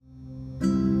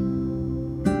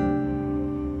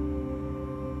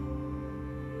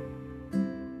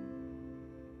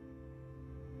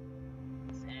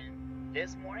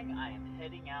this morning I am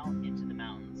heading out into the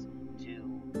mountains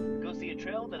to go see a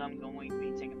trail that I'm going to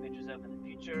be taking pictures of in the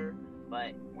future.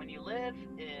 But when you live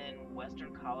in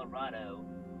western Colorado,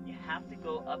 you have to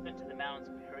go up into the mountains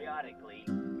periodically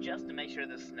just to make sure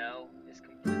the snow is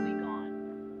completely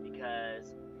gone.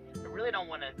 Because I really don't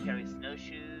want to carry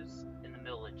snowshoes in the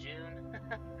middle of June.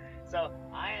 So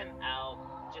I am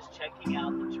out just checking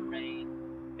out the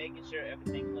terrain, making sure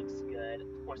everything looks good.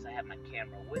 Of course, I have my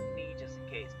camera with me just in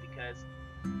case, because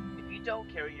if you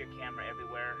don't carry your camera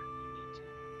everywhere, you need to,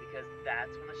 because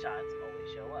that's when the shots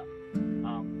always show up.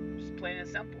 Just plain and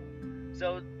simple.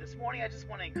 So this morning, I just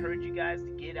want to encourage you guys to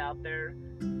get out there,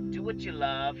 do what you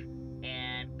love,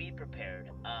 and be prepared.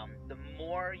 The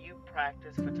more you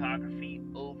practice photography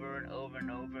over and over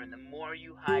and over, and the more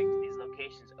you hike to these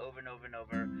locations over and over and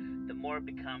over, the more it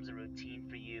becomes a routine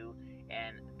for you.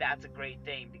 And that's a great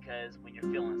thing, because when you're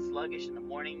feeling sluggish in the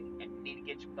morning and you need to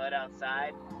get your butt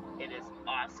outside, it is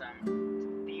awesome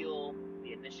to feel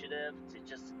the initiative to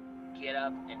just get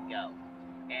up and go.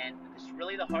 And it's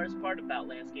really the hardest part about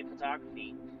landscape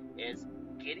photography is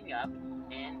getting up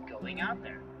and going out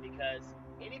there, because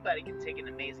anybody can take an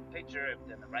amazing picture if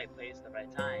they're in the right place at the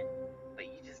right time, but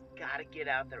you just gotta get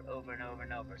out there over and over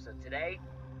and over. So today,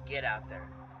 get out there,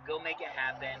 go make it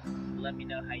happen. Let me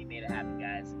know how you made it happen,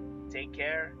 guys. Take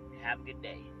care, have a good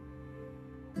day.